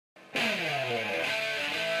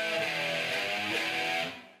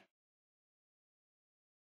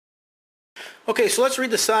Okay, so let's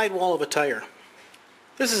read the sidewall of a tire.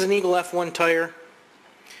 This is an Eagle F1 tire.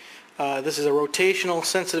 This is a rotational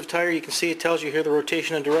sensitive tire. You can see it tells you here the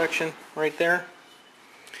rotation and direction right there.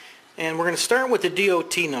 And we're going to start with the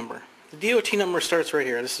DOT number. The DOT number starts right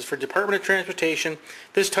here. This is for Department of Transportation.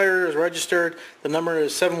 This tire is registered. The number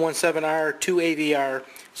is 717R2AVR.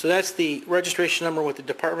 So that's the registration number with the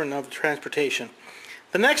Department of Transportation.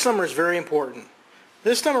 The next number is very important.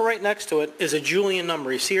 This number right next to it is a Julian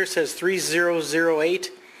number. You see here it says 3008.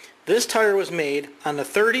 This tire was made on the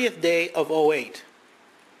 30th day of '08.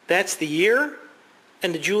 That's the year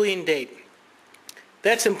and the Julian date.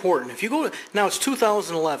 That's important. If you go to, now it's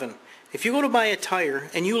 2011. If you go to buy a tire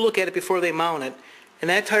and you look at it before they mount it, and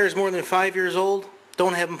that tire is more than 5 years old,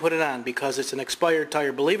 don't have them put it on because it's an expired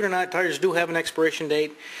tire. Believe it or not, tires do have an expiration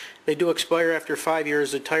date. They do expire after 5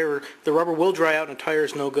 years. The rubber will dry out and the tire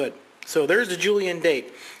is no good. So there's the Julian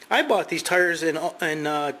date. I bought these tires in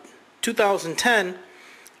 2010,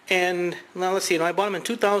 and now let's see, I bought them in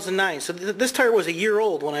 2009. So this tire was a year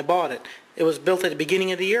old when I bought it. It was built at the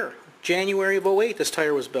beginning of the year. January of '08 this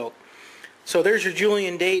tire was built. So there's your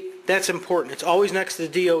Julian date. That's important. It's always next to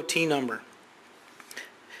the DOT number.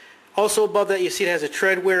 Also above that you see it has a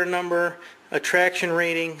tread wear number, a traction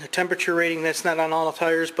rating, a temperature rating. That's not on all the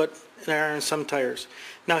tires, but there are on some tires.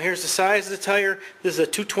 Now here's the size of the tire. This is a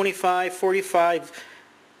 225/45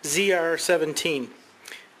 ZR17.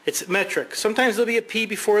 It's metric. Sometimes there'll be a P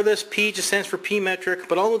before this. P just stands for P metric,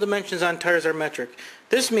 but all the dimensions on tires are metric.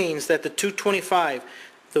 This means that the 225,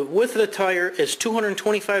 the width of the tire is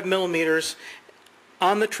 225 millimeters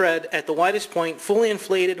on the tread at the widest point, fully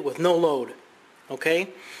inflated with no load. Okay?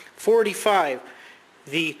 45.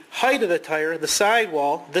 The height of the tire, the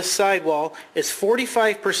sidewall, this sidewall is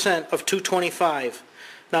 45% of 225.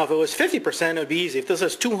 Now if it was 50% it would be easy. If this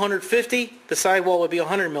is 250, the sidewall would be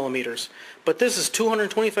 100 millimeters. But this is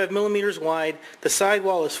 225 millimeters wide. The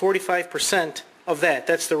sidewall is 45% of that.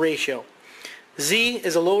 That's the ratio. Z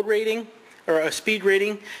is a load rating, or a speed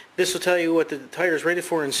rating. This will tell you what the tire is rated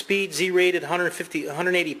for in speed. Z rated 150,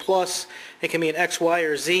 180 plus. It can be an X, Y,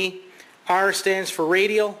 or Z. R stands for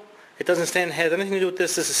radial. It doesn't have anything to do with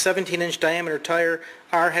this. This is a 17-inch diameter tire.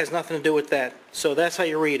 R has nothing to do with that. So that's how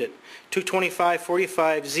you read it.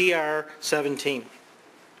 225/45 ZR17.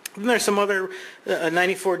 Then there's some other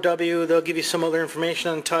 94W. They'll give you some other information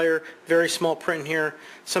on the tire. Very small print here.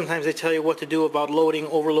 Sometimes they tell you what to do about loading,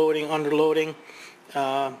 overloading, underloading.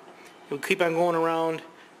 We'll keep on going around.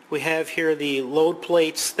 We have here the load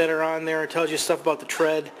plates that are on there. It tells you stuff about the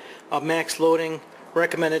tread, max loading,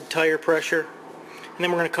 recommended tire pressure. And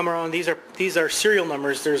then we're going to come around. These are serial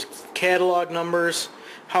numbers. There's catalog numbers,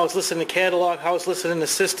 how it's listed in the catalog, how it's listed in the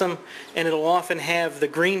system, and it'll often have the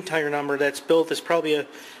green tire number that's built. It's probably a,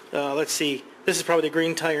 let's see, this is probably the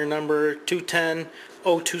green tire number, 210.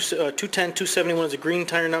 210-271 is a green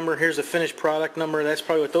tire number. Here's a finished product number. That's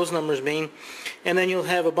probably what those numbers mean. And then you'll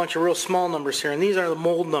have a bunch of real small numbers here. And these are the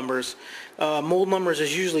mold numbers. Mold numbers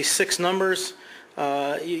is usually 6 numbers.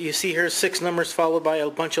 You see here 6 numbers followed by a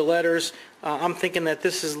bunch of letters. I'm thinking that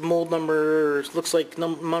this is mold number, looks like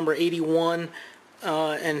number 81.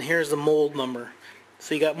 And here's the mold number.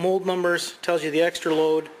 So you got mold numbers, tells you the extra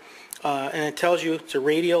load. And it tells you it's a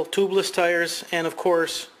radial tubeless tires. And of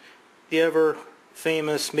course, the ever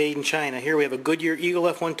famous made in China. Here we have a Goodyear Eagle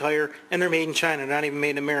F1 tire, and they're made in China. They're not even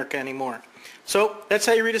made in America anymore. So that's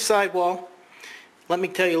how you read a sidewall. Let me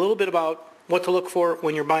tell you a little bit about what to look for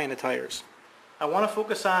when you're buying the tires. I want to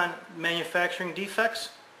focus on manufacturing defects,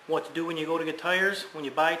 what to do when you go to get tires, when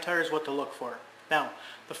you buy tires, what to look for. Now,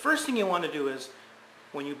 the first thing you want to do is,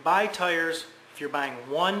 when you buy tires, if you're buying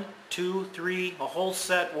 1, 2, 3, a whole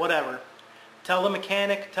set, whatever, tell the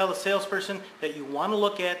mechanic, tell the salesperson that you want to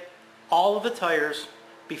look at all of the tires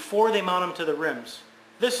before they mount them to the rims.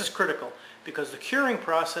 This is critical because the curing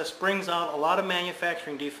process brings out a lot of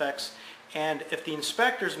manufacturing defects, and if the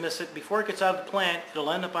inspectors miss it before it gets out of the plant,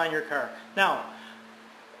 it'll end up on your car. Now,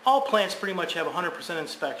 all plants pretty much have 100%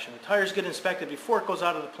 inspection. The tires get inspected before it goes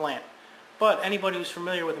out of the plant. But anybody who's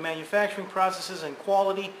familiar with the manufacturing processes and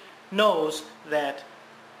quality knows that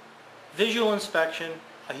visual inspection,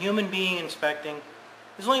 a human being inspecting,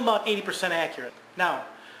 is only about 80% accurate. Now,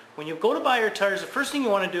 when you go to buy your tires, the first thing you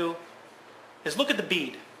want to do is look at the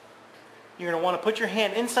bead. You're going to want to put your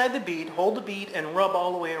hand inside the bead, hold the bead, and rub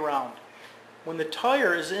all the way around. When the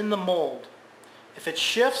tire is in the mold, if it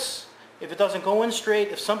shifts, if it doesn't go in straight,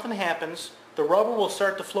 if something happens, the rubber will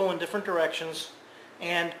start to flow in different directions,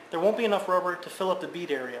 and there won't be enough rubber to fill up the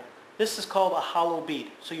bead area. This is called a hollow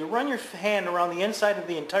bead. So you run your hand around the inside of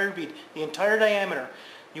the entire bead, the entire diameter.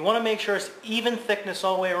 You want to make sure it's even thickness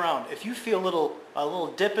all the way around. If you feel a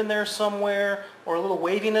little dip in there somewhere or a little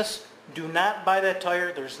waviness, Do not buy that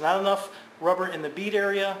tire. There's not enough rubber in the bead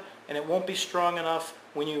area, and it won't be strong enough.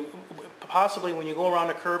 Possibly when you go around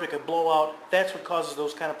a curve, it could blow out. That's what causes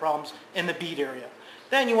those kind of problems in the bead area.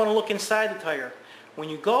 Then you want to look inside the tire. When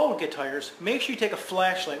you go and get tires, make sure you take a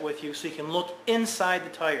flashlight with you so you can look inside the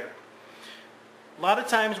tire. A lot of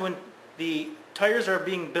times when the tires are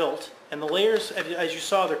being built, and the layers, as you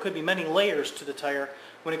saw, there could be many layers to the tire.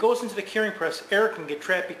 When it goes into the curing press, air can get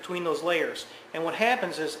trapped between those layers. And what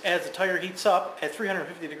happens is, as the tire heats up at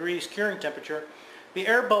 350 degrees curing temperature, the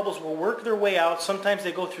air bubbles will work their way out. Sometimes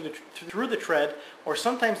they go through the tread, or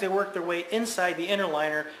sometimes they work their way inside the inner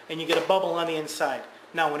liner, and you get a bubble on the inside.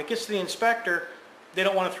 Now, when it gets to the inspector, they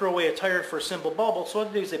don't want to throw away a tire for a simple bubble, so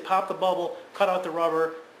what they do is they pop the bubble, cut out the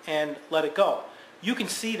rubber, and let it go. You can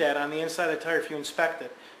see that on the inside of the tire if you inspect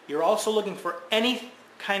it. You're also looking for any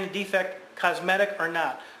kind of defect, cosmetic or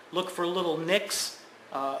not. Look for little nicks,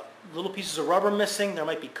 little pieces of rubber missing, there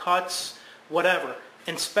might be cuts, whatever.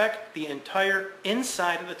 Inspect the entire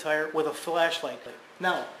inside of the tire with a flashlight.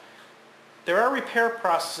 Now, there are repair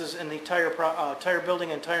processes in the tire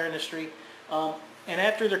building and tire industry, and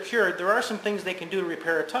after they're cured, there are some things they can do to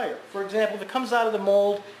repair a tire. For example, if it comes out of the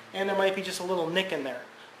mold and there might be just a little nick in there,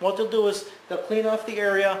 what they'll do is they'll clean off the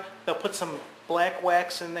area, they'll put some black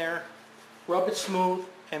wax in there, rub it smooth,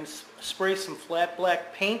 and spray some flat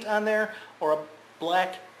black paint on there, or a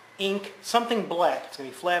black ink, something black. It's going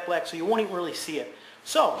to be flat black, so you won't even really see it.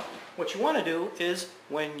 So, what you want to do is,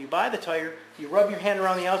 when you buy the tire, you rub your hand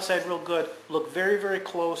around the outside real good, look very, very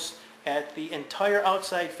close at the entire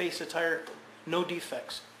outside face of the tire, no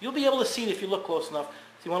defects. You'll be able to see it if you look close enough.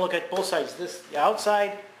 So you want to look at both sides, the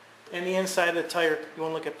outside and the inside of the tire. You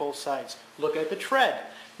want to look at both sides. Look at the tread.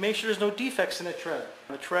 Make sure there's no defects in the tread.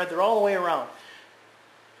 The tread, they're all the way around.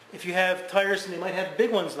 If you have tires and they might have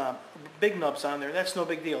big nubs on there, that's no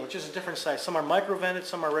big deal. It's just a different size. Some are micro-vented,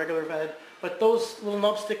 some are regular vented, but those little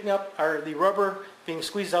nubs sticking up are the rubber being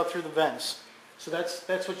squeezed out through the vents. So that's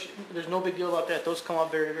there's no big deal about that. Those come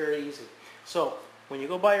out very, very easy. So when you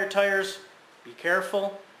go buy your tires, be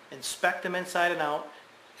careful, inspect them inside and out,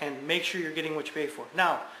 and make sure you're getting what you pay for.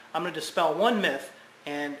 Now, I'm going to dispel one myth,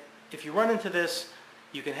 and if you run into this,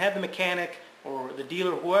 you can have the mechanic or the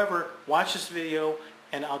dealer, whoever, watch this video,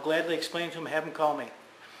 and I'll gladly explain to them, have them call me.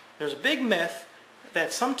 There's a big myth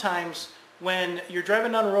that sometimes when you're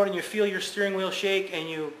driving down the road and you feel your steering wheel shake and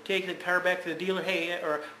you take the car back to the dealer, hey,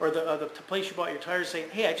 or the place you bought your tires, say,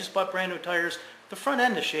 hey, I just bought brand new tires, the front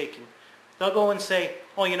end is shaking. They'll go and say,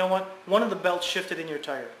 oh, you know what, one of the belts shifted in your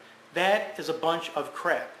tire. That is a bunch of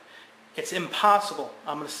crap. It's impossible.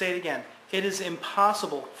 I'm going to say it again. It is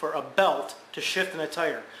impossible for a belt to shift in a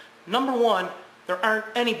tire. Number one, there aren't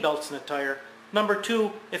any belts in the tire. Number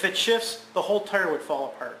two, if it shifts, the whole tire would fall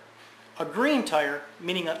apart. A green tire,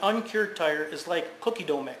 meaning an uncured tire, is like cookie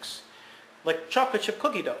dough mix, like chocolate chip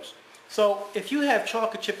cookie doughs. So if you have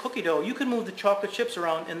chocolate chip cookie dough, you can move the chocolate chips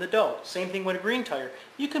around in the dough. Same thing with a green tire.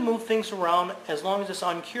 You can move things around as long as it's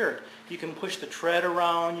uncured. You can push the tread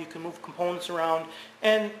around, you can move components around,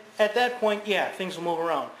 and at that point, yeah, things will move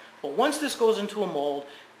around. But once this goes into a mold,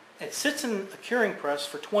 it sits in a curing press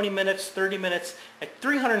for 20 minutes, 30 minutes, at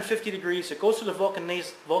 350 degrees. It goes through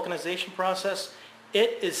the vulcanization process.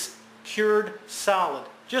 It is cured solid,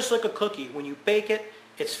 just like a cookie. When you bake it,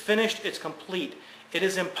 it's finished, it's complete. It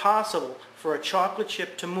is impossible for a chocolate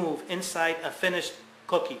chip to move inside a finished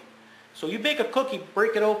cookie. So you bake a cookie,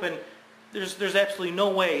 break it open, there's absolutely no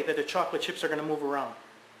way that the chocolate chips are going to move around.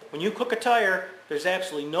 When you cook a tire, there's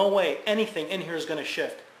absolutely no way anything in here is going to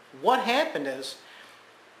shift. What happened is,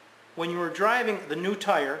 when you were driving the new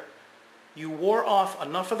tire, you wore off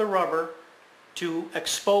enough of the rubber to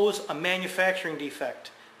expose a manufacturing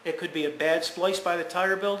defect. It could be a bad splice by the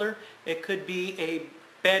tire builder. It could be a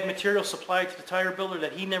bad material supplied to the tire builder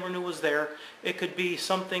that he never knew was there. It could be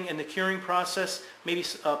something in the curing process, maybe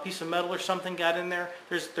a piece of metal or something got in there.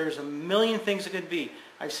 There's a million things it could be.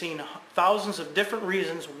 I've seen thousands of different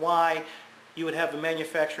reasons why you would have a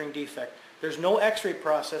manufacturing defect. There's no x-ray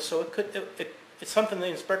process, so it's something the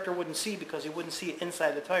inspector wouldn't see because he wouldn't see it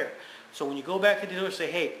inside the tire. So when you go back to the dealer and say,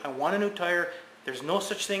 hey, I want a new tire, there's no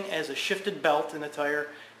such thing as a shifted belt in the tire,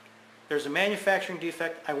 there's a manufacturing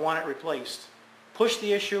defect, I want it replaced. Push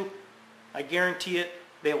the issue, I guarantee it,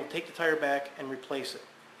 they will take the tire back and replace it.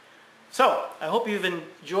 So, I hope you've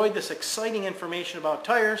enjoyed this exciting information about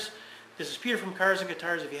tires. This is Peter from Cars and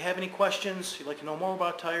Guitars. If you have any questions, you'd like to know more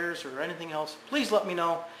about tires or anything else, please let me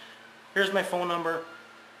know. Here's my phone number.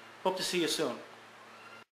 Hope to see you soon.